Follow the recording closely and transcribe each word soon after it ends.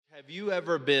Have you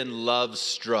ever been love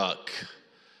struck?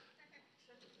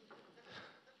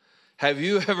 Have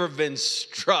you ever been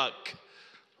struck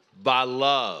by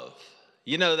love?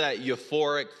 You know that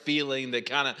euphoric feeling that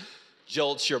kind of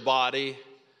jolts your body?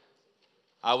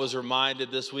 I was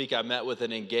reminded this week, I met with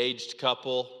an engaged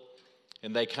couple,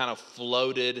 and they kind of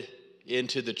floated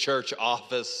into the church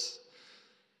office.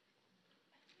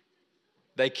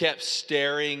 They kept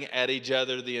staring at each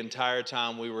other the entire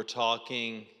time we were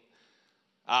talking.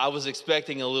 I was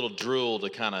expecting a little drool to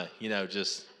kind of,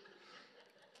 just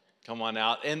come on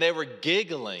out. And they were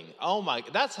giggling. Oh my,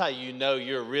 that's how you know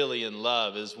you're really in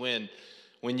love, is when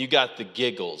you got the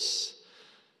giggles.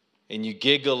 And you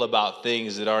giggle about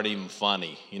things that aren't even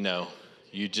funny,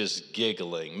 you just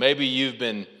giggling. Maybe you've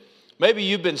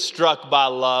been struck by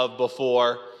love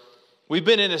before. We've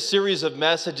been in a series of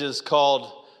messages called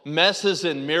Messes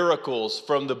and Miracles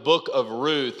from the book of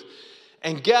Ruth.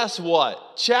 And guess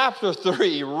what? Chapter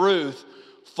 3, Ruth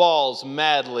falls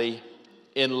madly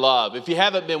in love. If you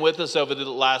haven't been with us over the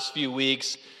last few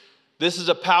weeks, this is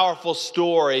a powerful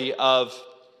story of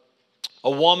a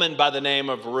woman by the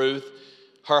name of Ruth.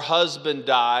 Her husband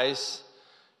dies.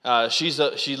 She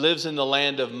lives in the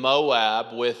land of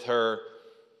Moab with her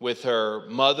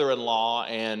mother-in-law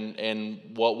and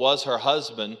what was her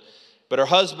husband. But her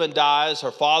husband dies,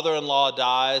 her father-in-law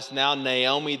dies. Now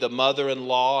Naomi, the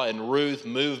mother-in-law, and Ruth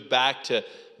moved back to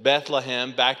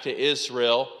Bethlehem, back to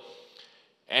Israel.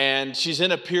 And she's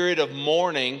in a period of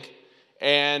mourning,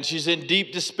 and she's in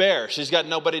deep despair. She's got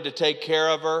nobody to take care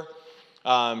of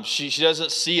her. She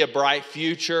doesn't see a bright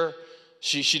future.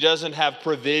 She doesn't have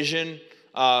provision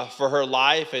for her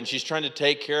life, and she's trying to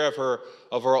take care of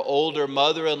her older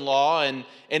mother-in-law, and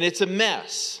it's a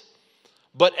mess.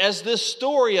 But as this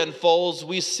story unfolds,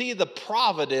 we see the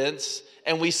providence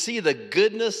and we see the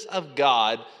goodness of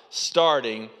God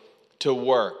starting to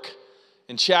work.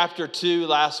 In chapter 2,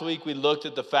 last week, we looked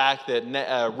at the fact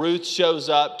that Ruth shows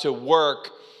up to work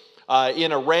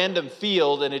in a random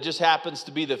field, and it just happens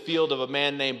to be the field of a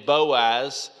man named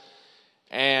Boaz.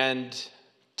 And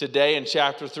today in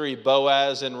chapter 3,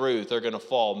 Boaz and Ruth are going to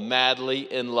fall madly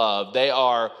in love. They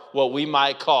are what we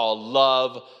might call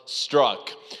love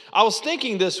struck. I was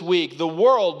thinking this week, the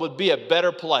world would be a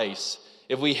better place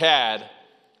if we had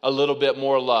a little bit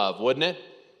more love, wouldn't it?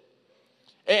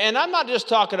 And I'm not just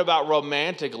talking about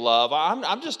romantic love.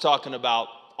 I'm just talking about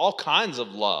all kinds of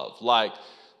love, like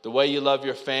the way you love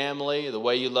your family, the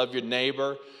way you love your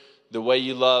neighbor, the way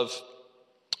you love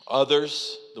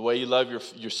others, the way you love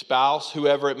your spouse,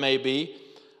 whoever it may be.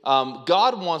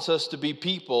 God wants us to be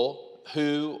people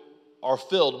who are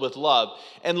filled with love.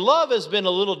 And love has been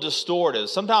a little distorted.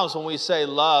 Sometimes when we say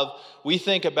love, we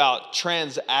think about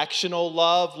transactional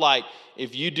love, like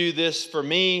if you do this for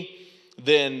me,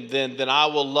 then I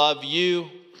will love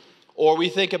you. Or we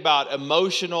think about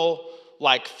emotional,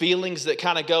 like feelings that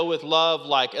kind of go with love,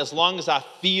 like as long as I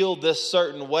feel this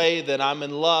certain way, then I'm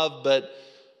in love.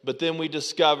 But then we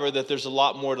discover that there's a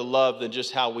lot more to love than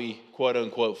just how we quote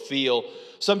unquote feel.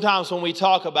 Sometimes when we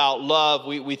talk about love,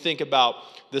 we think about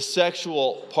the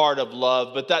sexual part of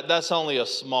love, but that's only a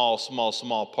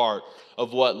small part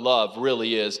of what love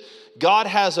really is. God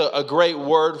has a great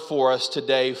word for us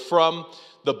today from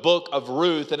the book of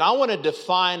Ruth, and I want to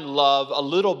define love a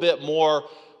little bit more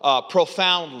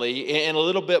profoundly and a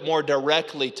little bit more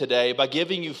directly today by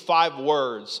giving you 5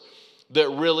 words that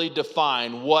really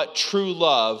define what true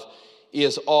love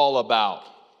is all about.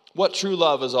 What true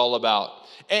love is all about.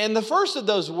 And the first of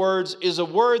those words is a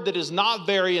word that is not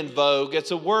very in vogue.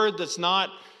 It's a word that's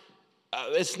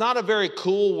it's not a very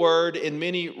cool word in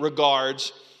many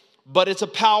regards, but it's a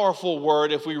powerful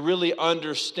word if we really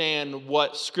understand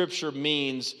what Scripture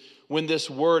means when this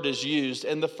word is used.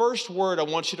 And the first word I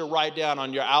want you to write down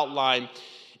on your outline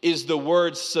is the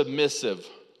word submissive.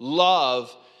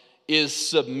 Love is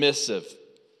submissive.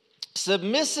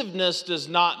 Submissiveness does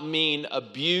not mean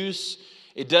abuse.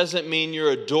 It doesn't mean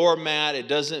you're a doormat. It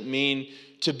doesn't mean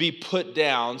to be put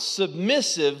down.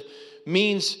 Submissive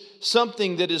means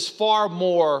something that is far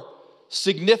more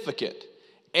significant,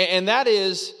 and that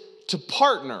is to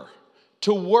partner,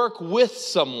 to work with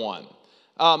someone.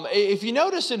 If you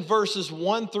notice in verses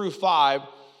 1 through 5,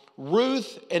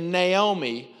 Ruth and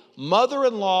Naomi,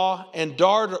 mother-in-law and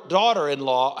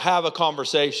daughter-in-law, have a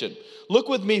conversation. Look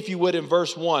with me, if you would, in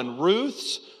verse 1.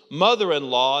 Ruth's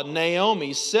mother-in-law,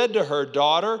 Naomi, said to her,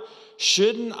 "Daughter,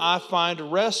 shouldn't I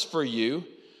find rest for you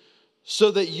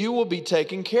so that you will be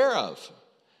taken care of?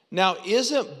 Now,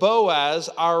 isn't Boaz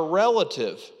our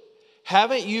relative?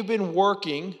 Haven't you been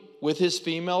working with his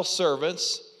female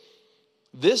servants?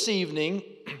 This evening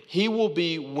he will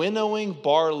be winnowing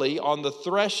barley on the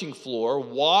threshing floor.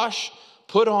 Wash,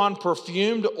 put on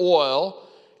perfumed oil,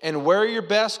 and wear your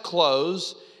best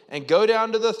clothes, and go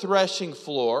down to the threshing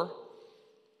floor.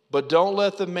 But don't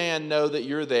let the man know that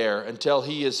you're there until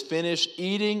he is finished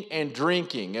eating and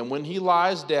drinking. And when he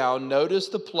lies down, notice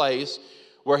the place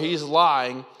where he's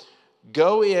lying.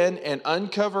 Go in and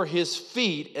uncover his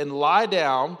feet and lie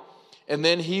down, and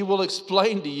then he will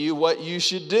explain to you what you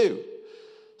should do."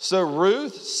 So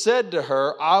Ruth said to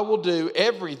her, "I will do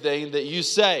everything that you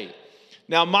say."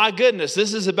 Now, my goodness,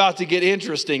 this is about to get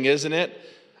interesting, isn't it?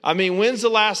 I mean, when's the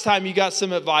last time you got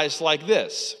some advice like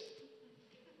this?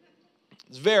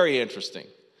 It's very interesting.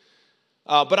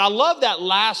 But I love that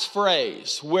last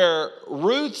phrase where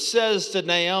Ruth says to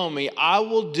Naomi, "I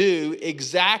will do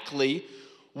exactly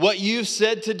what you've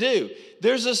said to do."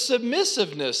 There's a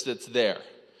submissiveness that's there.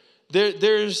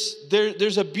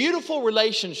 There's a beautiful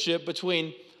relationship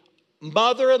between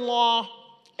mother-in-law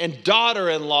and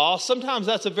daughter-in-law. Sometimes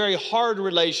that's a very hard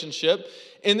relationship.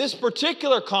 In this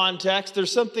particular context,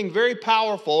 there's something very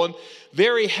powerful and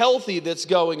very healthy that's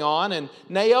going on. And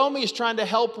Naomi is trying to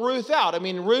help Ruth out. I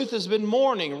mean, Ruth has been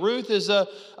mourning. Ruth is a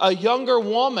younger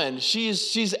woman.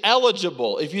 She's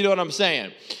eligible, if you know what I'm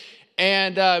saying.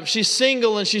 And she's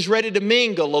single and she's ready to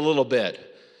mingle a little bit.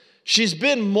 She's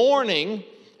been mourning,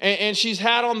 and she's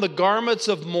had on the garments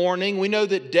of mourning. We know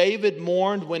that David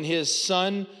mourned when his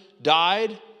son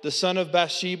died, the son of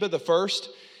Bathsheba, the first.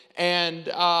 And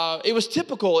it was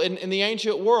typical in the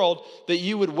ancient world that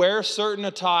you would wear certain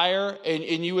attire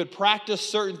and you would practice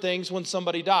certain things when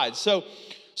somebody died. So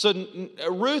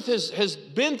Ruth has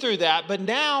been through that, but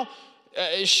now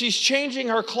she's changing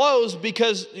her clothes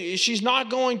because she's not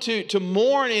going to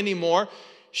mourn anymore.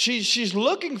 She's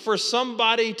looking for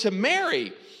somebody to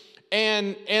marry.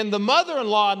 And the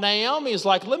mother-in-law, Naomi, is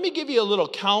like, "Let me give you a little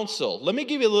counsel. Let me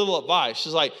give you a little advice."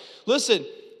 She's like, "Listen,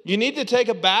 you need to take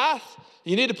a bath.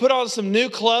 You need to put on some new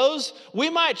clothes." We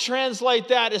might translate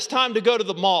that as time to go to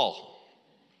the mall.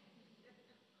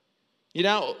 You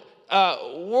know,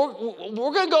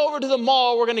 we're going to go over to the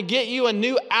mall. We're going to get you a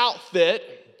new outfit.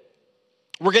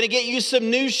 We're going to get you some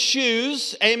new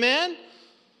shoes. Amen?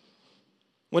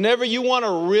 Whenever you want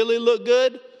to really look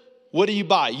good, what do you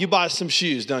buy? You buy some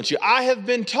shoes, don't you? I have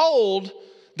been told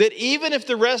that even if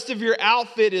the rest of your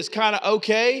outfit is kind of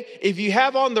okay, if you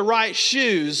have on the right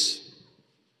shoes,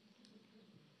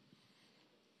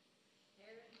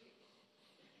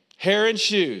 hair and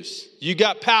shoes, you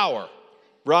got power,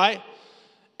 right?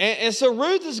 And so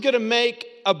Ruth is going to make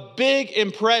a big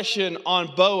impression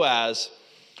on Boaz.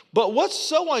 But what's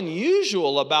so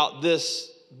unusual about this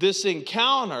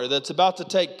encounter that's about to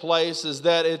take place is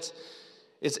that it's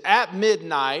at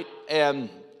midnight, and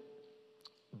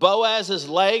Boaz is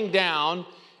laying down,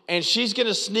 and she's going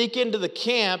to sneak into the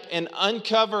camp and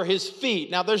uncover his feet.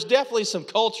 Now, there's definitely some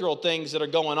cultural things that are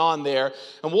going on there,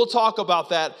 and we'll talk about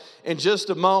that in just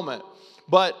a moment.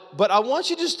 But I want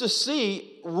you just to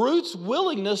see Ruth's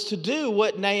willingness to do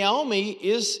what Naomi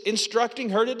is instructing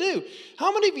her to do.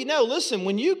 How many of you know, listen,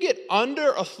 when you get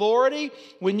under authority,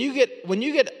 when you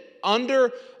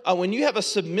have a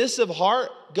submissive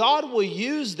heart, God will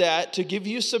use that to give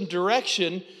you some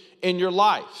direction in your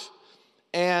life.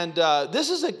 And this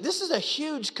is a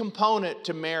huge component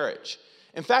to marriage.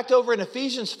 In fact, over in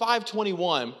Ephesians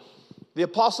 5:21, the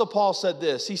Apostle Paul said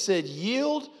this. He said,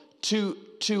 "Yield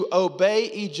to obey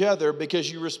each other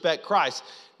because you respect Christ."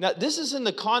 Now, this is in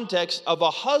the context of a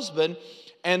husband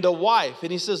and a wife.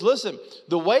 And he says, listen,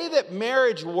 the way that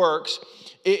marriage works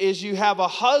is you have a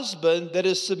husband that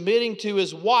is submitting to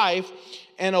his wife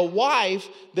and a wife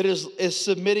that is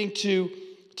submitting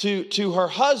to her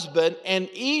husband, and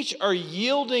each are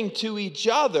yielding to each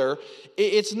other.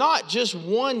 It's not just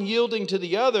one yielding to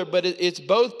the other, but it's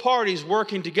both parties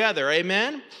working together.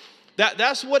 Amen?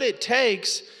 That's what it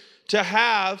takes to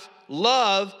have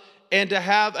love and to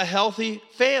have a healthy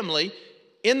family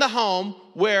in the home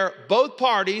where both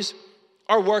parties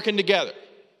are working together.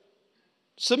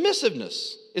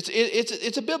 Submissiveness.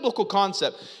 It's a biblical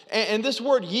concept. And this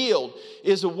word yield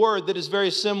is a word that is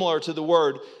very similar to the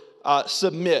word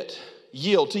submit.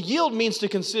 Yield. To yield means to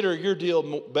consider your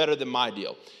deal better than my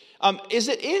deal. Is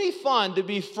it any fun to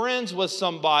be friends with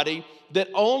somebody that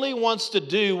only wants to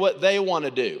do what they want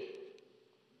to do?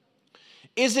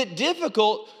 Is it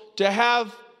difficult to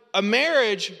have a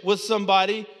marriage with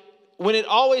somebody when it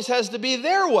always has to be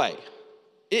their way?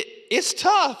 It's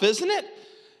tough, isn't it?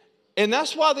 And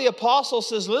that's why the apostle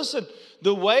says, listen,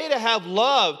 the way to have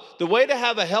love, the way to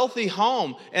have a healthy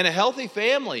home and a healthy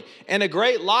family and a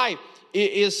great life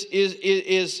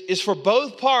is for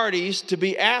both parties to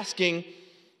be asking,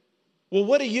 well,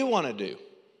 what do you want to do?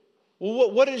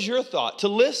 Well, what is your thought? To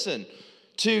listen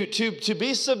to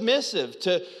be submissive,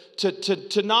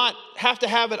 to not have to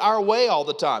have it our way all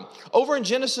the time. Over in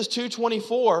Genesis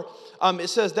 2:24, it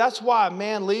says, that's why a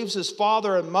man leaves his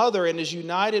father and mother and is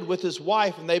united with his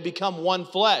wife, and they become one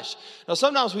flesh. Now,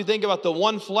 sometimes we think about the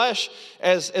one flesh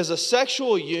as a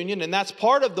sexual union, and that's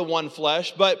part of the one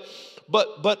flesh, but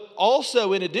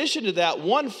also, in addition to that,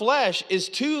 one flesh is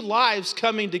two lives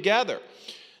coming together.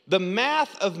 The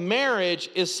math of marriage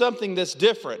is something that's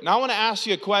different. Now, I want to ask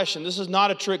you a question. This is not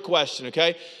a trick question,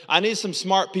 okay? I need some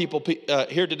smart people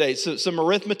here today. So, some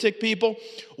arithmetic people.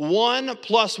 1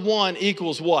 + 1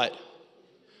 equals what?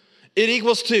 It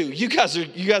equals 2. You guys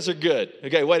are good.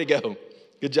 Okay, way to go.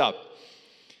 Good job.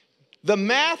 The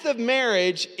math of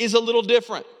marriage is a little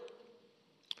different.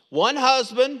 One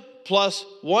husband plus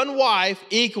one wife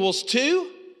equals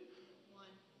 2?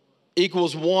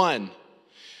 Equals 1.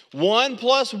 1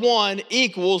 + 1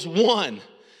 equals 1.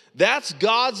 That's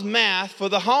God's math for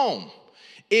the home.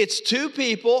 It's two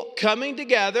people coming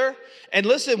together. And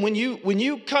listen, when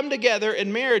you come together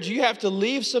in marriage, you have to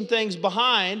leave some things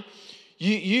behind.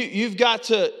 You've got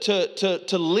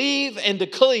to leave and to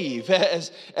cleave,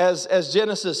 as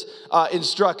Genesis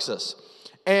instructs us.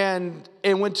 And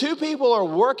when two people are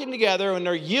working together and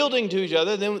they're yielding to each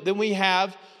other, then we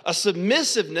have a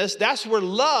submissiveness. That's where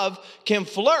love can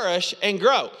flourish and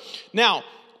grow. Now,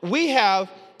 we have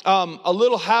a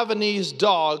little Havanese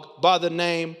dog by the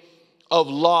name of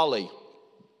Lolly.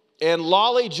 And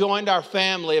Lolly joined our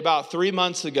family about 3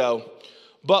 months ago.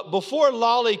 But before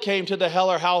Lolly came to the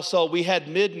Heller household, we had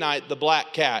Midnight, the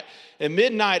black cat. And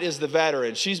Midnight is the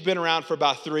veteran. She's been around for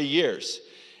about 3 years.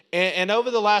 And over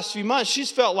the last few months,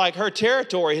 she's felt like her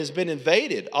territory has been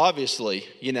invaded, obviously,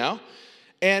 you know.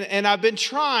 And I've been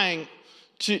trying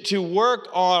to work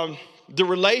on the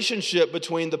relationship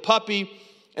between the puppy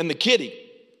and the kitty.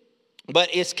 But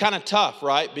it's kind of tough,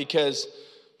 right? Because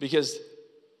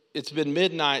it's been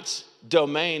Midnight's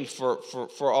domain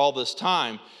for all this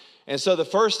time. And so the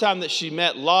first time that she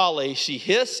met Lolly, she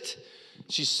hissed,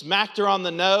 she smacked her on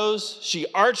the nose, she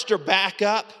arched her back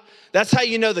up. That's how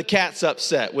you know the cat's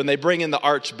upset, when they bring in the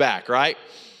arch back, right?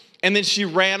 And then she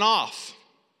ran off.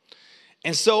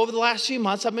 And so over the last few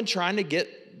months, I've been trying to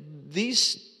get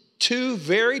these two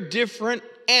very different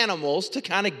animals to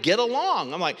kind of get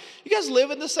along. I'm like, you guys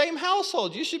live in the same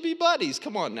household. You should be buddies.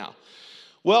 Come on now.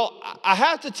 Well, I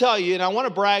have to tell you, and I want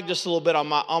to brag just a little bit on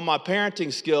my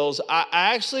parenting skills. I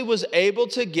actually was able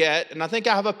to get, and I think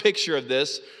I have a picture of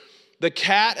this, the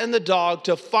cat and the dog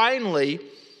to finally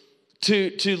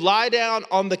to lie down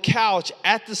on the couch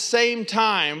at the same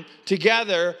time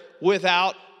together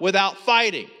without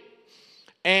fighting.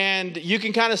 And you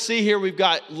can kind of see here, we've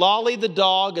got Lolly the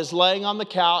dog is laying on the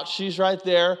couch. She's right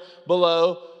there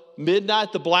below.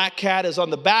 Midnight the black cat is on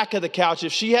the back of the couch.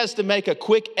 If she has to make a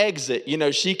quick exit, you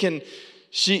know, she can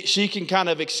kind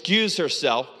of excuse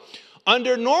herself.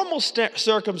 Under normal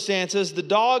circumstances, the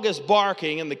dog is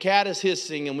barking and the cat is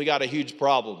hissing, and we got a huge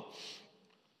problem.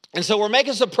 And so we're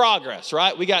making some progress,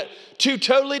 right? We got two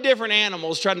totally different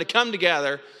animals trying to come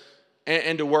together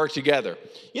and to work together.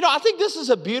 You know, I think this is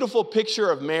a beautiful picture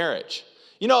of marriage.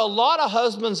 You know, a lot of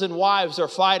husbands and wives are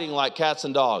fighting like cats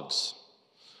and dogs.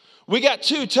 We got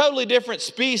two totally different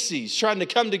species trying to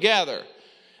come together.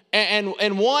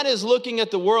 And one is looking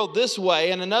at the world this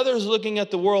way, and another is looking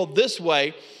at the world this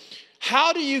way.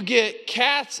 How do you get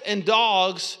cats and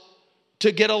dogs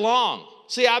to get along?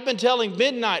 See, I've been telling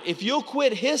Midnight, if you'll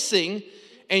quit hissing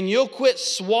and you'll quit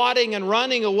swatting and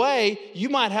running away, you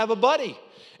might have a buddy.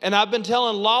 And I've been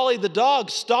telling Lolly the dog,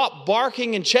 stop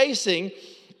barking and chasing.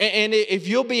 And if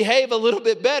you'll behave a little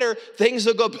bit better, things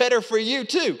will go better for you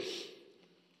too.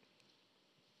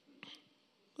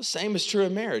 The same is true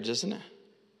in marriage, isn't it?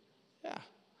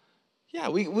 Yeah,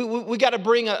 we got to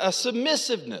bring a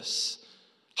submissiveness.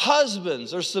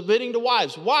 Husbands are submitting to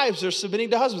wives. Wives are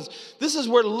submitting to husbands. This is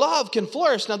where love can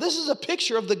flourish. Now, this is a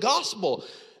picture of the gospel.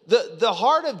 The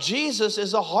heart of Jesus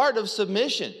is a heart of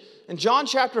submission. In John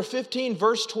chapter 15,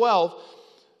 verse 12,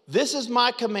 this is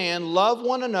my command, love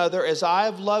one another as I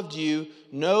have loved you.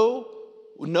 No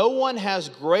one has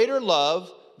greater love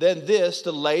than this,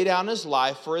 to lay down his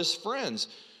life for his friends.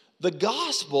 The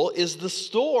gospel is the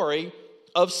story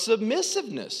of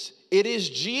submissiveness. It is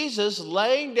Jesus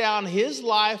laying down his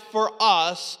life for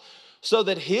us so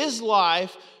that his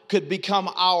life could become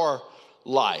our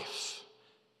life.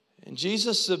 And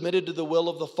Jesus submitted to the will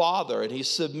of the Father, and he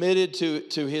submitted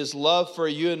to his love for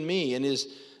you and me in his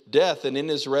death and in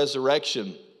his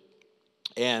resurrection.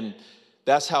 And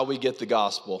that's how we get the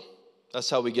gospel. That's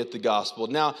how we get the gospel.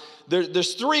 Now,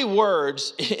 there's three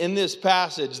words in this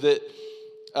passage that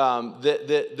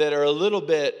that are a little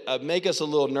bit, make us a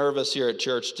little nervous here at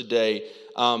church today.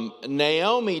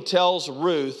 Naomi tells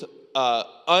Ruth,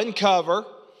 uncover,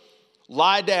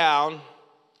 lie down,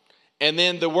 and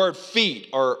then the word feet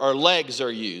or legs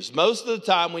are used. Most of the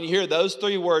time when you hear those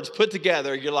three words put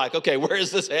together, you're like, okay, where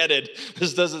is this headed?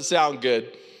 This doesn't sound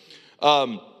good.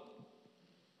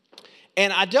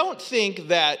 And I don't think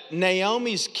that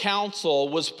Naomi's counsel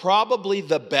was probably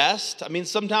the best. I mean,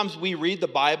 sometimes we read the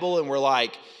Bible and we're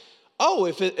like, oh,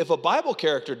 if a Bible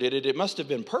character did it, it must have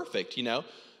been perfect, you know.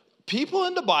 People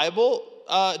in the Bible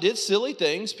did silly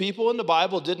things. People in the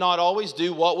Bible did not always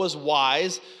do what was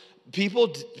wise. People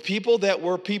that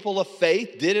were people of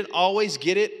faith didn't always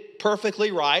get it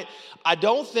perfectly right. I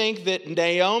don't think that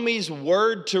Naomi's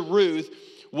word to Ruth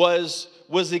was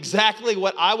exactly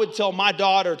what I would tell my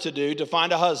daughter to do to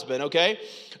find a husband, okay?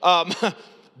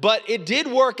 But it did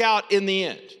work out in the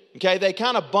end, okay? They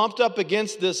kind of bumped up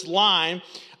against this line.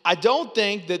 I don't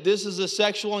think that this is a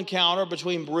sexual encounter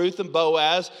between Ruth and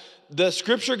Boaz. The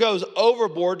scripture goes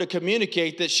overboard to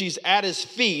communicate that she's at his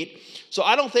feet. So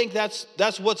I don't think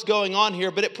that's what's going on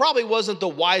here, but it probably wasn't the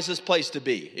wisest place to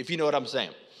be, if you know what I'm saying.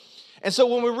 And so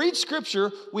when we read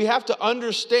scripture, we have to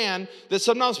understand that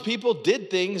sometimes people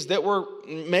did things that were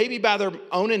maybe by their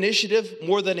own initiative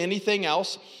more than anything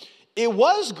else. It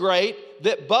was great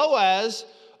that Boaz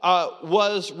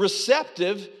was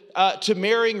receptive to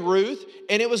marrying Ruth,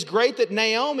 and it was great that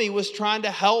Naomi was trying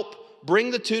to help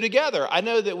bring the two together. I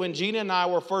know that when Gina and I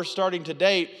were first starting to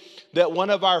date, that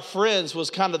one of our friends was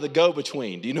kind of the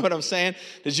go-between. Do you know what I'm saying?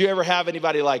 Did you ever have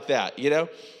anybody like that, you know?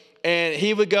 And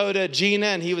he would go to Gina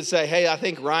and he would say, hey, I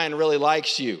think Ryan really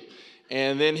likes you.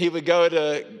 And then he would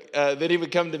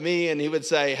come to me and he would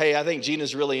say, hey, I think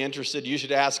Gina's really interested. You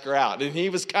should ask her out. And he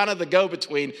was kind of the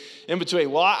go-between in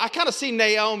between. Well, I kind of see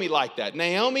Naomi like that.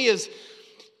 Naomi is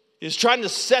trying to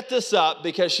set this up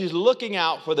because she's looking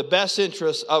out for the best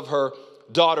interests of her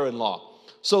daughter-in-law.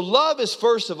 So love is,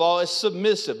 first of all, is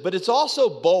submissive, but it's also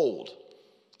bold.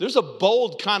 There's a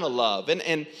bold kind of love.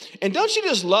 And don't you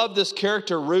just love this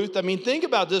character, Ruth? I mean, think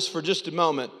about this for just a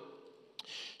moment.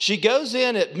 She goes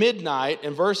in at midnight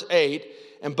in verse 8,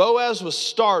 and Boaz was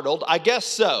startled. I guess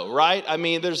so, right? I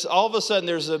mean, all of a sudden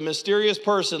there's a mysterious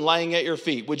person laying at your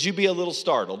feet. Would you be a little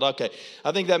startled? Okay,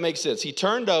 I think that makes sense. He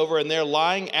turned over, and there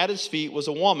lying at his feet was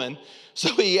a woman.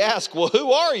 So he asked, well,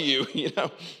 who are you? You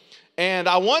know? And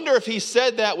I wonder if he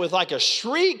said that with like a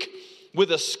shriek,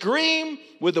 with a scream,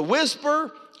 with a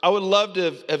whisper. I would love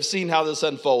to have seen how this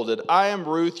unfolded. I am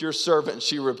Ruth, your servant,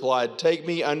 she replied. Take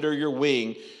me under your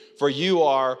wing, for you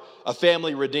are a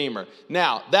family redeemer.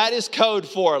 Now, that is code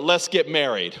for let's get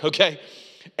married, okay?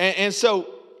 And so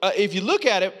if you look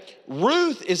at it,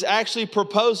 Ruth is actually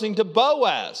proposing to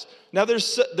Boaz. Now,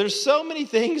 there's so many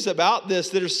things about this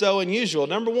that are so unusual.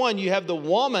 Number one, you have the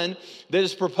woman that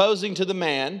is proposing to the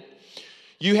man.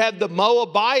 You have the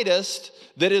Moabitess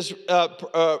that is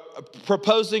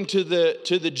proposing to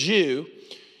the Jew.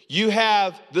 You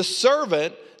have the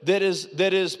servant that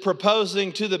is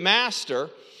proposing to the master.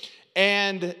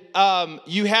 And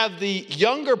you have the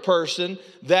younger person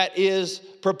that is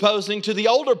proposing to the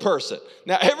older person.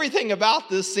 Now, everything about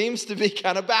this seems to be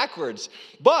kind of backwards.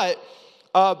 But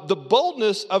the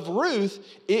boldness of Ruth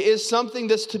is something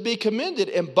that's to be commended.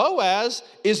 And Boaz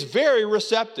is very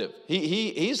receptive.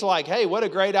 He's like, hey, what a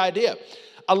great idea.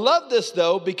 I love this,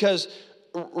 though, because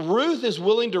Ruth is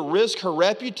willing to risk her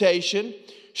reputation.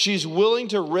 She's willing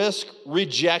to risk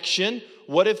rejection.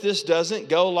 What if this doesn't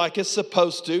go like it's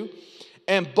supposed to?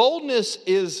 And boldness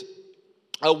is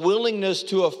a willingness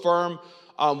to affirm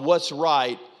what's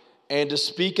right and to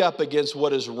speak up against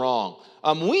what is wrong.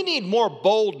 We need more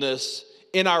boldness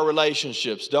in our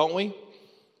relationships, don't we?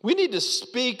 We need to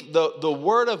speak the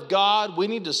word of God. We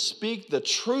need to speak the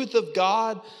truth of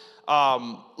God.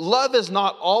 Love is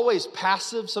not always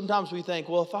passive. Sometimes we think,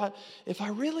 well, if I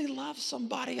really love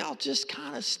somebody, I'll just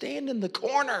kind of stand in the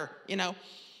corner, you know.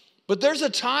 But there's a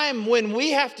time when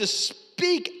we have to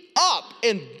speak up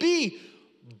and be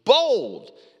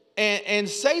bold and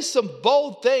say some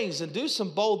bold things and do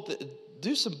some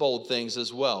bold things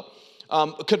as well.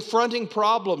 Confronting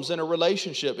problems in a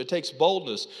relationship, it takes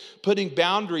boldness. Putting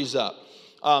boundaries up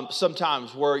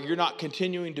sometimes where you're not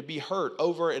continuing to be hurt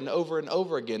over and over and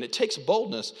over again. It takes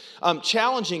boldness.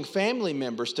 Challenging family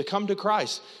members to come to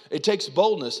Christ. It takes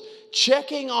boldness.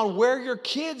 Checking on where your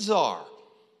kids are.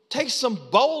 Takes some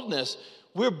boldness.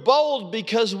 We're bold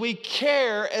because we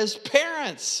care as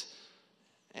parents.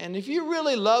 And if you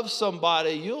really love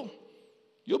somebody,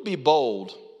 you'll be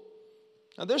bold.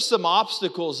 Now, there's some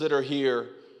obstacles that are here.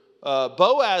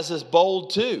 Boaz is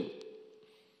bold too.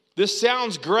 This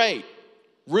sounds great.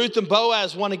 Ruth and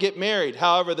Boaz want to get married.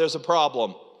 However, there's a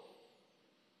problem.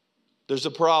 There's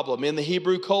a problem. In the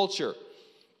Hebrew culture,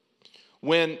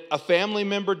 when a family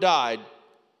member died,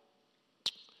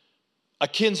 a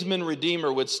kinsman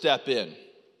redeemer would step in.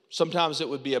 Sometimes it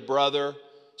would be a brother.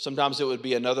 Sometimes it would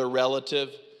be another relative.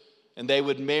 And they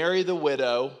would marry the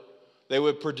widow. They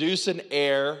would produce an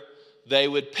heir. They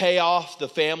would pay off the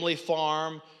family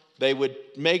farm. They would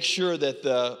make sure that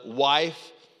the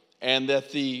wife and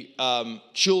that the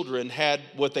children had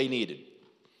what they needed.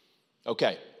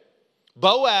 Okay.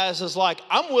 Boaz is like,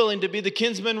 I'm willing to be the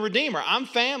kinsman redeemer. I'm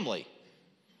family.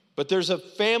 But there's a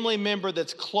family member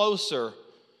that's closer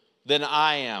than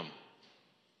I am.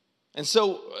 And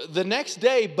so the next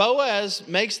day, Boaz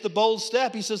makes the bold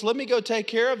step. He says, let me go take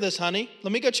care of this, honey.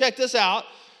 Let me go check this out.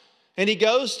 And he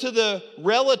goes to the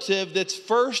relative that's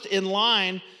first in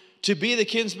line to be the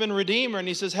kinsman redeemer. And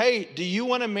he says, hey, do you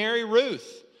want to marry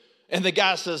Ruth? And the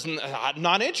guy says, I'm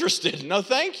not interested. No,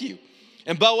 thank you.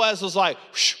 And Boaz was like,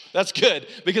 that's good,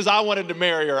 because I wanted to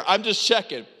marry her. I'm just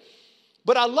checking.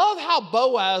 But I love how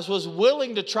Boaz was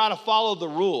willing to try to follow the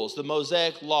rules, the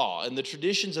Mosaic law, and the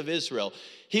traditions of Israel.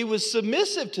 He was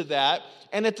submissive to that,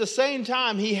 and at the same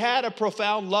time, he had a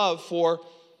profound love for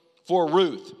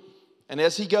Ruth. And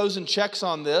as he goes and checks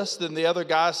on this, then the other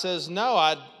guy says, no,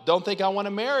 I don't think I want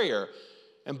to marry her.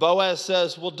 And Boaz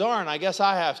says, well, darn, I guess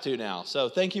I have to now. So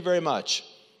thank you very much.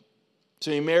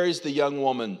 So he marries the young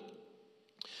woman.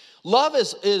 Love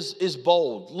is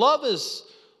bold. Love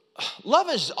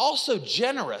is also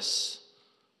generous.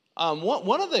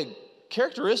 One of the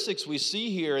characteristics we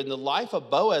see here in the life of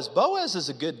Boaz is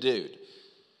a good dude.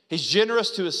 He's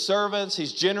generous to his servants.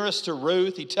 He's generous to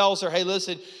Ruth. He tells her, hey,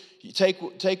 listen, you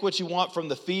take what you want from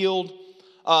the field.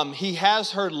 He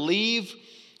has her leave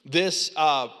this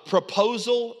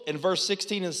proposal in verse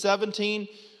 16 and 17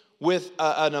 with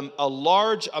a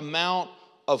large amount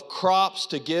of crops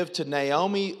to give to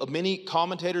Naomi. Many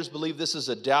commentators believe this is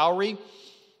a dowry.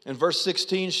 In verse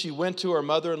 16, she went to her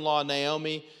mother-in-law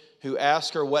Naomi, who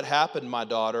asked her, what happened, my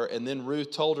daughter? And then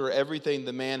Ruth told her everything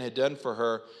the man had done for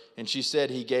her. And she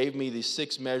said, he gave me these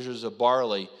 6 measures of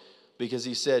barley because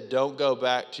he said, don't go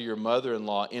back to your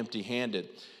mother-in-law empty-handed.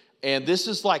 And this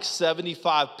is like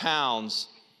 75 pounds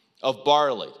of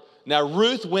barley. Now,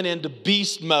 Ruth went into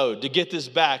beast mode to get this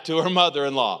back to her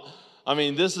mother-in-law. I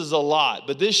mean, this is a lot.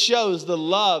 But this shows the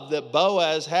love that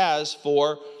Boaz has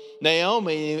for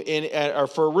Naomi, or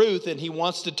for Ruth, and he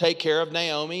wants to take care of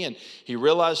Naomi. And he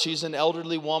realized she's an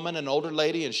elderly woman, an older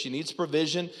lady, and she needs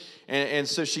provision. And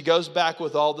so she goes back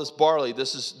with all this barley.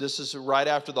 This is right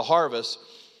after the harvest.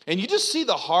 And you just see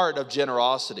the heart of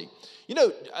generosity. You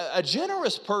know, a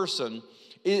generous person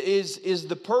is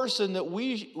the person that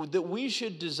we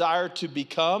should desire to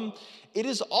become. It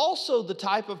is also the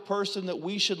type of person that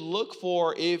we should look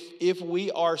for if we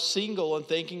are single and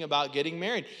thinking about getting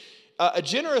married. A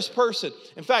generous person.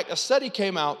 In fact, a study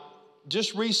came out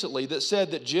just recently that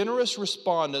said that generous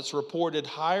respondents reported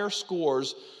higher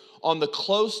scores on the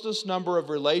closest number of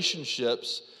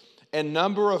relationships and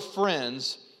number of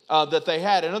friends that they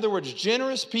had. In other words,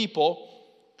 generous people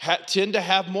tend to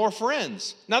have more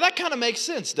friends. Now that kind of makes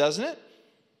sense, doesn't it?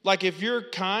 Like if you're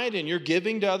kind and you're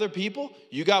giving to other people,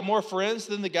 you got more friends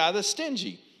than the guy that's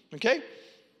stingy, okay?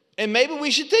 And maybe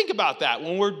we should think about that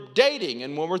when we're dating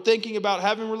and when we're thinking about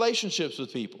having relationships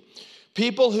with people.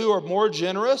 People who are more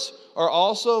generous are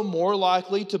also more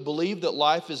likely to believe that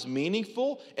life is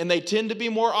meaningful, and they tend to be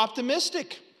more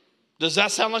optimistic. Does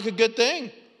that sound like a good thing?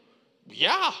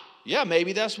 Yeah,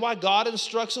 maybe that's why God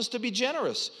instructs us to be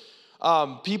generous.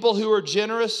 People who are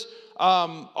generous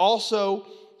also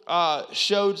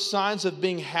showed signs of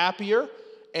being happier,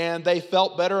 and they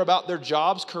felt better about their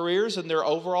jobs, careers, and their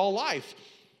overall life.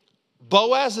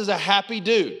 Boaz is a happy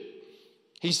dude.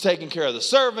 He's taking care of the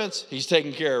servants. He's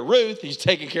taking care of Ruth. He's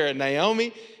taking care of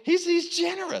Naomi. He's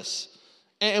generous.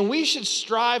 And we should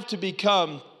strive to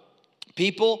become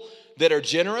people that are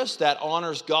generous, that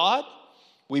honors God.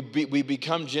 We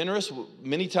become generous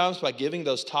many times by giving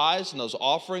those tithes and those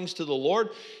offerings to the Lord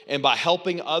and by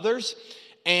helping others.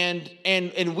 And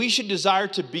we should desire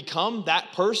to become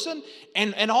that person.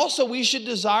 And also we should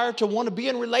desire to want to be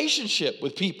in relationship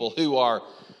with people who are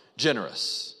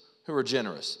generous.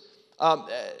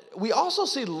 We also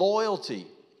see loyalty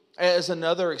as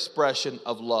another expression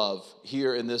of love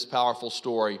here in this powerful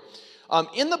story.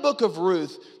 In the book of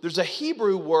Ruth, there's a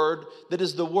Hebrew word that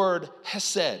is the word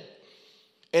hesed.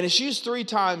 And it's used 3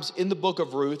 times in the book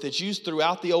of Ruth. It's used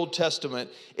throughout the Old Testament.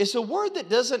 It's a word that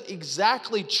doesn't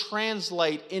exactly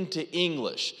translate into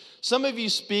English. Some of you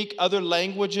speak other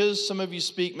languages. Some of you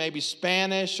speak maybe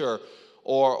Spanish or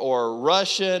or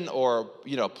Russian or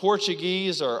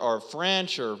Portuguese or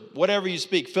French or whatever you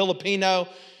speak, Filipino,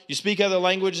 you speak other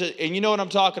languages, and you know what I'm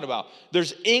talking about.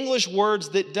 There's English words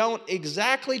that don't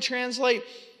exactly translate,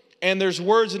 and there's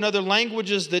words in other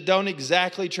languages that don't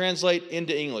exactly translate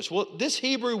into English. Well, this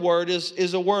Hebrew word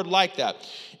is a word like that.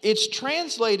 It's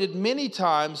translated many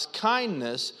times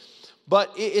kindness,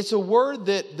 but it's a word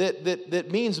that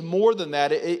means more than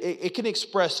that. It can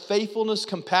express faithfulness,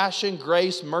 compassion,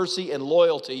 grace, mercy, and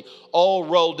loyalty all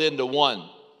rolled into one.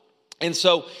 And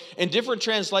so in different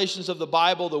translations of the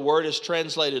Bible, the word is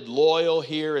translated loyal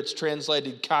here. It's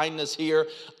translated kindness here.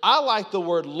 I like the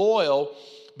word loyal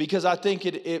because I think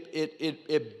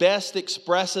it best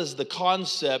expresses the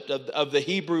concept of the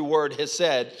Hebrew word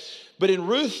hesed. But in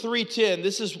Ruth 3:10,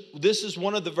 this is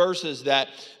one of the verses that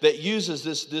uses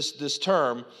this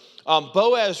term.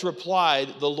 Boaz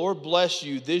replied, "The Lord bless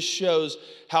you. This shows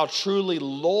how truly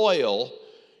loyal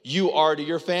you are to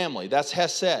your family." That's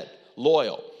hesed,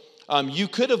 loyal. You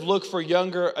could have looked for a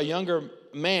younger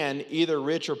man, either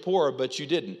rich or poor, but you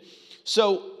didn't.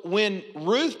 So when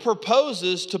Ruth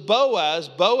proposes to Boaz,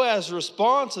 Boaz's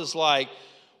response is like,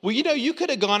 well, you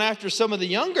could have gone after some of the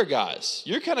younger guys.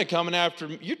 You're kind of coming after,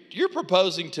 you're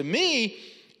proposing to me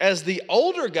as the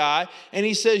older guy. And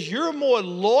he says, you're more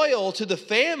loyal to the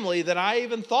family than I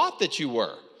even thought that you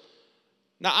were.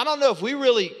 Now, I don't know if we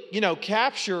really,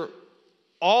 capture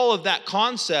all of that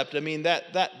concept. I mean,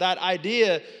 that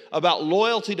idea about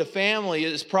loyalty to family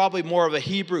is probably more of a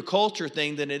Hebrew culture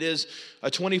thing than it is a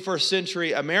 21st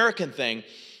century American thing.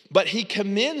 But he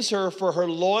commends her for her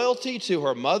loyalty to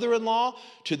her mother-in-law,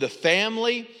 to the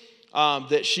family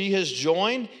that she has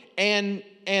joined. And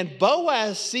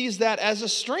Boaz sees that as a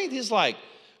strength. He's like,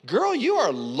 girl, you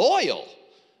are loyal.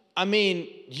 I mean,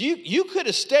 you could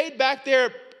have stayed back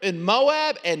there in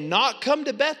Moab and not come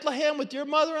to Bethlehem with your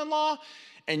mother-in-law.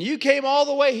 And you came all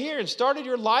the way here and started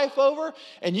your life over.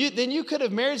 And then you could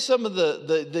have married some of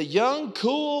the young,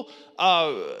 cool,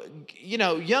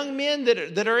 young men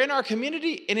that are in our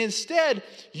community. And instead,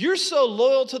 you're so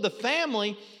loyal to the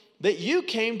family that you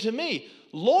came to me.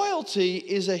 Loyalty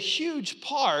is a huge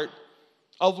part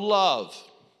of love.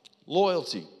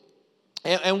 Loyalty.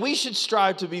 And we should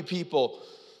strive to be people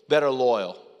that are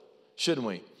loyal, shouldn't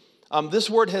we? This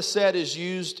word hesed is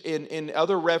used in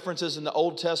other references in the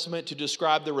Old Testament to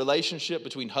describe the relationship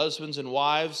between husbands and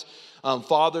wives,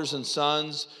 fathers and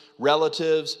sons,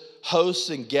 relatives, hosts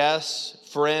and guests,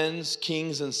 friends,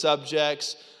 kings and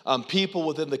subjects, people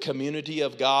within the community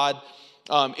of God.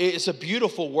 It's a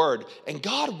beautiful word, and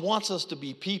God wants us to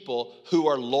be people who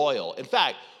are loyal. In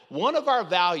fact, one of our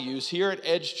values here at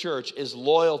Edge Church is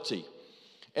loyalty.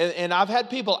 And I've had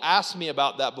people ask me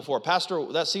about that before. Pastor,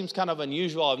 that seems kind of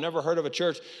unusual. I've never heard of a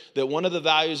church that one of the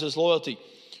values is loyalty.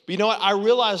 But you know what? I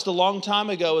realized a long time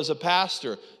ago as a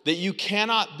pastor that you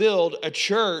cannot build a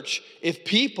church if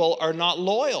people are not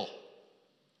loyal.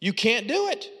 You can't do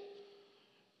it.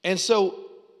 And so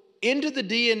into the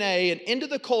DNA and into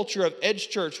the culture of Edge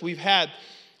Church, we've had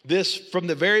this from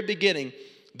the very beginning,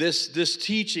 this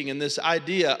teaching and this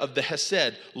idea of the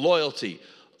hesed, loyalty,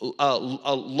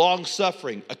 a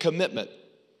long-suffering, a commitment.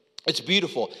 It's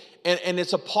beautiful. And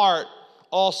it's a part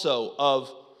also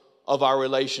of our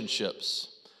relationships.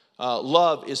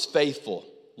 Love is faithful.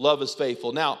 Love is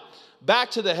faithful. Now,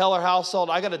 back to the Heller household,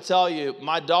 I got to tell you,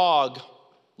 my dog,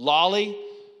 Lolly,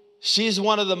 she's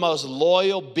one of the most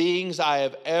loyal beings I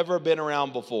have ever been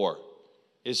around before.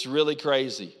 It's really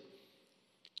crazy.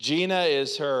 Gina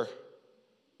is her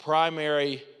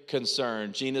primary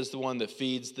concern. Gina's the one that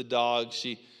feeds the dog.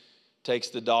 She takes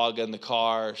the dog in the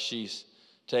car. She's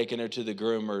taking her to the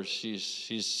groomers.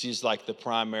 She's like the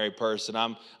primary person.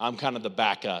 I'm kind of the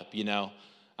backup,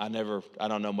 I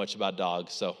don't know much about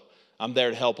dogs, so I'm there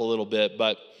to help a little bit.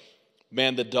 But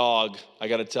man, the dog, I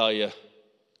got to tell you,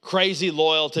 crazy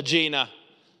loyal to Gina,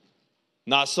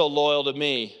 not so loyal to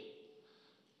me.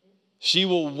 She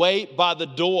will wait by the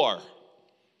door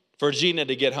for Gina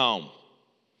to get home.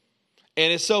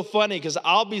 And it's so funny because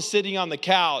I'll be sitting on the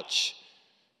couch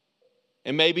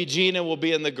and maybe Gina will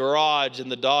be in the garage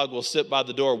and the dog will sit by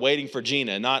the door waiting for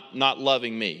Gina, not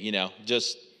loving me,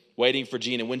 just waiting for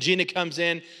Gina. When Gina comes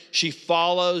in, she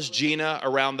follows Gina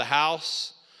around the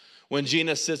house. When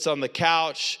Gina sits on the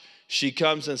couch, she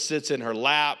comes and sits in her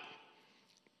lap.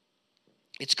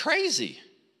 It's crazy,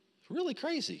 really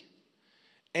crazy.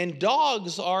 And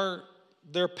dogs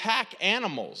they're pack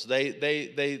animals.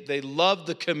 They love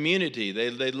the community.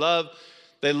 They love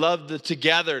the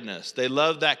togetherness. They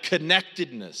love that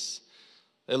connectedness.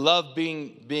 They love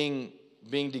being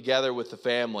together with the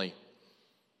family.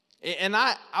 And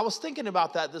I was thinking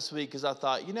about that this week because I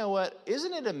thought, you know what?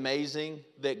 Isn't it amazing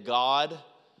that God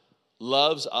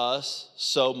loves us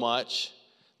so much?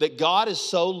 That God is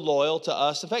so loyal to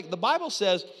us. In fact, the Bible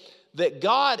says that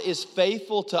God is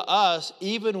faithful to us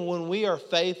even when we are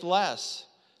faithless.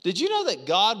 Did you know that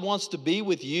God wants to be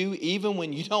with you even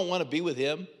when you don't want to be with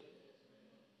Him?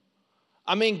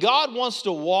 I mean, God wants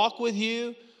to walk with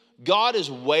you. God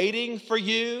is waiting for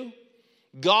you.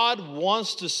 God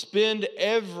wants to spend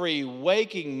every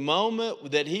waking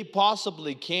moment that He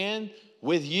possibly can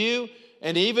with you.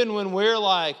 And even when we're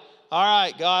like, all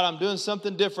right, God, I'm doing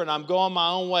something different. I'm going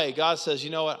my own way. God says, you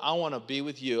know what? I want to be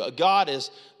with you. God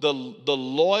is the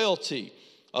loyalty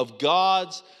of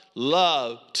God's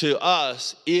love to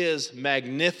us is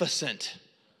magnificent.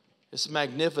 It's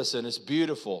magnificent. It's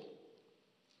beautiful.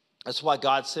 That's why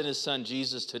God sent His Son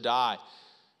Jesus to die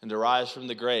and to rise from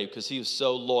the grave, because He was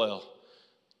so loyal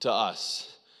to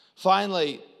us.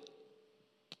 Finally,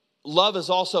 love is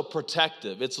also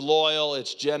protective. It's loyal,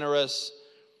 it's generous,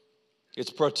 it's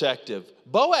protective.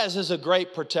 Boaz is a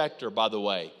great protector, by the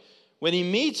way. When he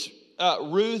meets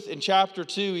Ruth in chapter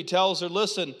 2, he tells her,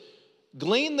 listen,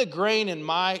 glean the grain in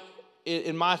my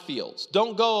fields.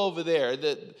 Don't go over there.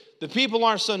 The people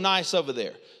aren't so nice over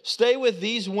there. Stay with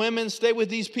these women, stay with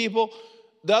these people.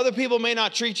 The other people may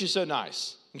not treat you so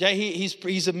nice. Okay,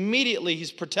 he's immediately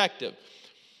protective.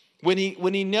 When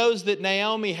he knows that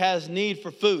Naomi has need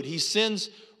for food, he sends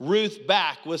Ruth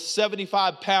back with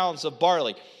 75 pounds of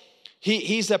barley.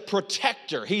 He's a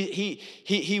protector.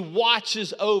 He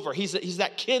watches over. He's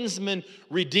that kinsman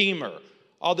redeemer.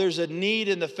 Oh, there's a need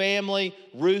in the family.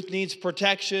 Ruth needs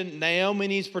protection. Naomi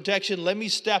needs protection. Let me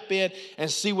step in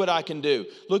and see what I can do.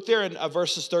 Look there in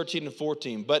verses 13 and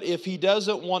 14. But if he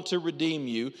doesn't want to redeem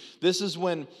you, this is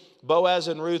when Boaz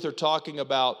and Ruth are talking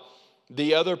about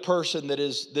the other person that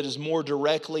is more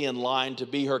directly in line to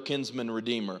be her kinsman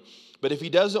redeemer. But if he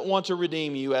doesn't want to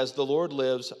redeem you, as the Lord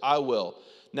lives, I will.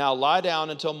 Now lie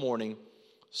down until morning.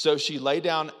 So she lay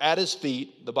down at his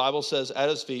feet. The Bible says at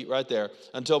his feet right there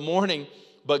until morning,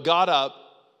 but got up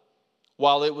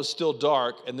while it was still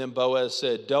dark. And then Boaz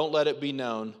said, don't let it be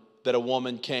known that a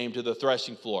woman came to the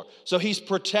threshing floor. So he's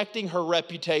protecting her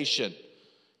reputation.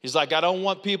 He's like, I don't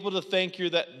want people to think you're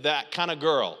that kind of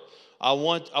girl. I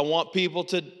want people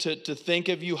to think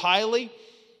of you highly.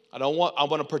 I want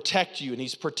to protect you. And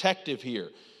he's protective here.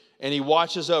 And he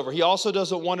watches over. He also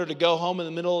doesn't want her to go home in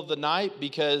the middle of the night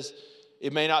because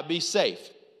it may not be safe.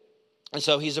 And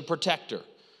so he's a protector.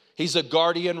 He's a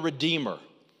guardian redeemer.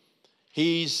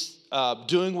 He's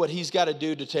doing what he's got to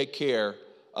do to take care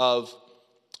of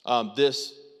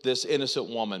this innocent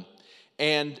woman.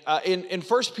 And in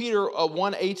 1 Peter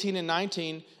 1, 18 and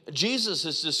 19, Jesus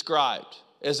is described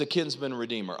as a kinsman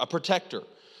redeemer, a protector.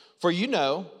 For you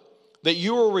know that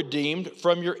you were redeemed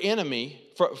from your enemy,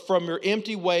 from your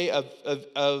empty way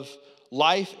of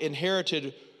life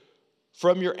inherited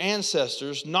from your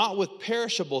ancestors, not with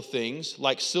perishable things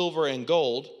like silver and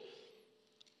gold,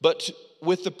 but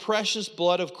with the precious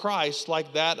blood of Christ,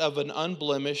 like that of an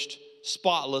unblemished,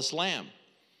 spotless lamb.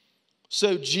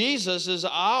 So Jesus is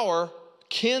our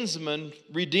kinsman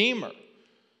redeemer.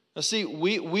 Now see,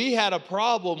 we had a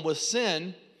problem with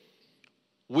sin.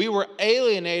 We were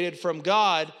alienated from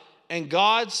God, and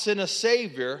God sent a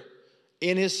Savior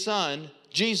in His Son,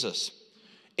 Jesus.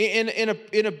 In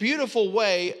a beautiful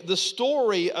way, the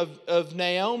story of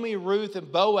Naomi, Ruth,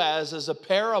 and Boaz is a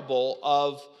parable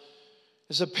of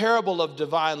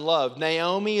divine love.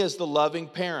 Naomi is the loving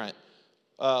parent,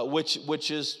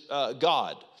 which is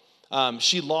God.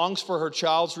 She longs for her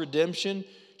child's redemption.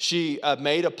 She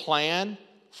made a plan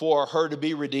for her to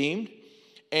be redeemed.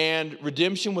 And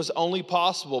redemption was only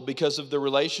possible because of the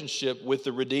relationship with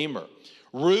the Redeemer.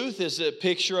 Ruth is a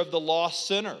picture of the lost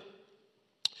sinner.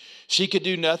 She could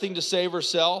do nothing to save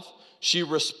herself. She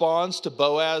responds to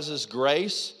Boaz's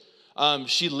grace.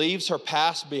 She leaves her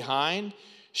past behind.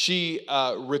 She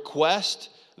requests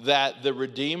that the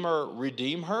Redeemer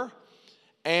redeem her.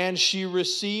 And she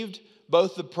received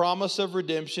both the promise of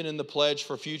redemption and the pledge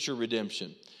for future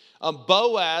redemption.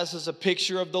 Boaz is a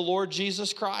picture of the Lord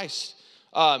Jesus Christ.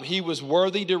 He was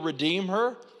worthy to redeem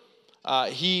her.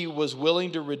 He was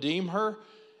willing to redeem her.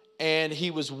 And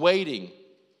he was waiting.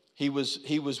 He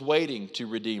was waiting to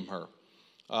redeem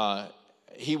her.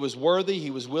 He was worthy,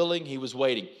 he was willing, he was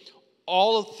waiting.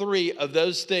 All three of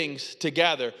those things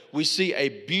together, we see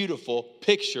a beautiful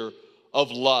picture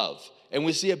of love. And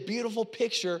we see a beautiful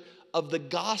picture of the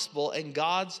gospel and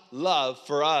God's love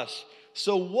for us.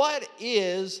 So what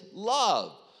is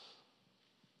love?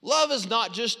 Love is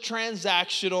not just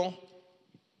transactional.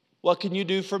 What can you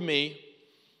do for me?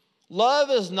 Love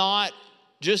is not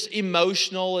just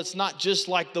emotional. It's not just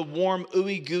like the warm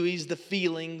ooey gooeys, the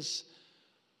feelings.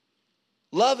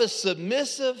 Love is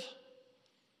submissive.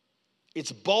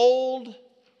 It's bold.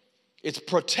 It's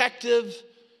protective.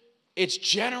 It's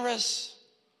generous.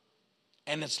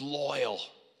 And it's loyal.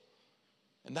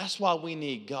 And that's why we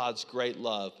need God's great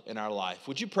love in our life.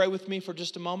 Would you pray with me for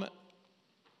just a moment?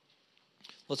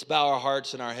 Let's bow our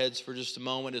hearts and our heads for just a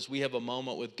moment as we have a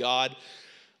moment with God.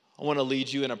 I want to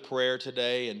lead you in a prayer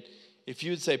today. And if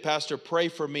you would say, Pastor, pray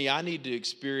for me. I need to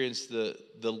experience the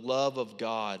love of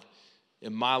God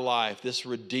in my life, this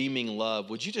redeeming love.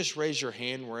 Would you just raise your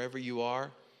hand wherever you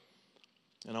are?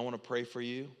 And I want to pray for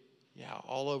you. Yeah,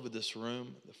 all over this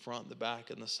room, the front, the back,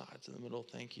 and the sides, in the middle.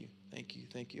 Thank you. Thank you.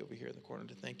 Thank you over here in the corner.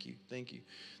 Thank you. Thank you.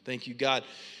 Thank you. God,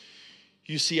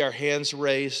 you see our hands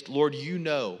raised. Lord, you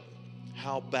know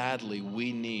how badly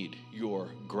we need your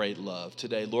great love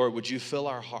today. Lord, would you fill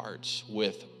our hearts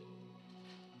with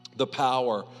the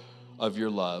power of your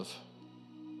love,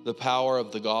 the power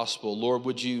of the gospel. Lord,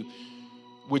 would you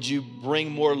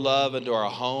bring more love into our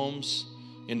homes,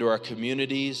 into our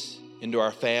communities, into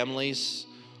our families?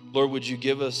 Lord, would you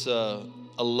give us a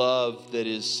love that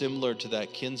is similar to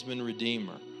that kinsman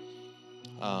redeemer,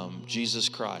 Jesus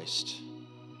Christ,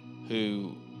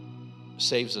 who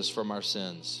saves us from our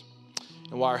sins.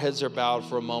 And while our heads are bowed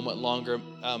for a moment longer,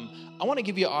 I want to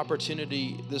give you an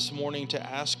opportunity this morning to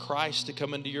ask Christ to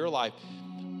come into your life.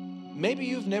 Maybe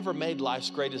you've never made life's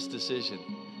greatest decision.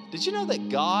 Did you know that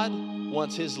God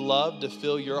wants his love to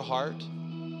fill your heart?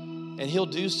 And he'll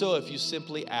do so if you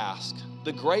simply ask.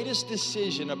 The greatest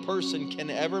decision a person can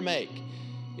ever make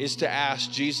is to ask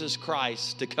Jesus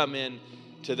Christ to come in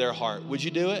to their heart. Would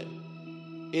you do it?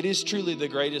 It is truly the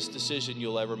greatest decision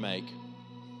you'll ever make.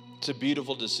 It's a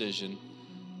beautiful decision.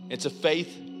 It's a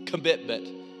faith commitment.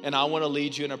 And I want to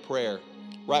lead you in a prayer.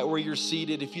 Right where you're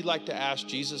seated, if you'd like to ask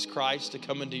Jesus Christ to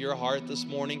come into your heart this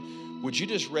morning, would you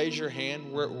just raise your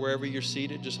hand wherever you're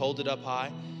seated? Just hold it up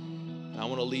high. And I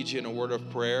want to lead you in a word of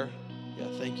prayer. Yeah,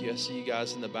 thank you. I see you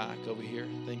guys in the back over here.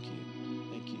 Thank you.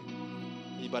 Thank you.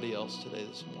 Anybody else today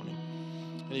this morning?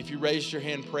 And if you raised your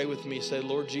hand, pray with me. Say,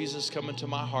 Lord Jesus, come into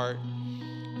my heart.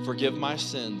 Forgive my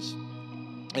sins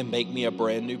and make me a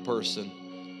brand new person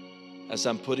as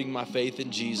I'm putting my faith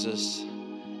in Jesus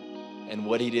and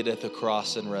what he did at the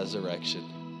cross and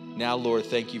resurrection. Now, Lord,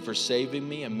 thank you for saving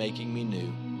me and making me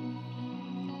new.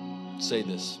 Say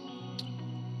this.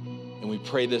 And we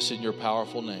pray this in your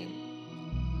powerful name.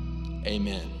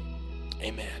 Amen.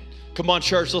 Amen. Come on,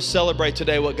 church, let's celebrate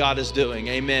today what God is doing.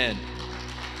 Amen.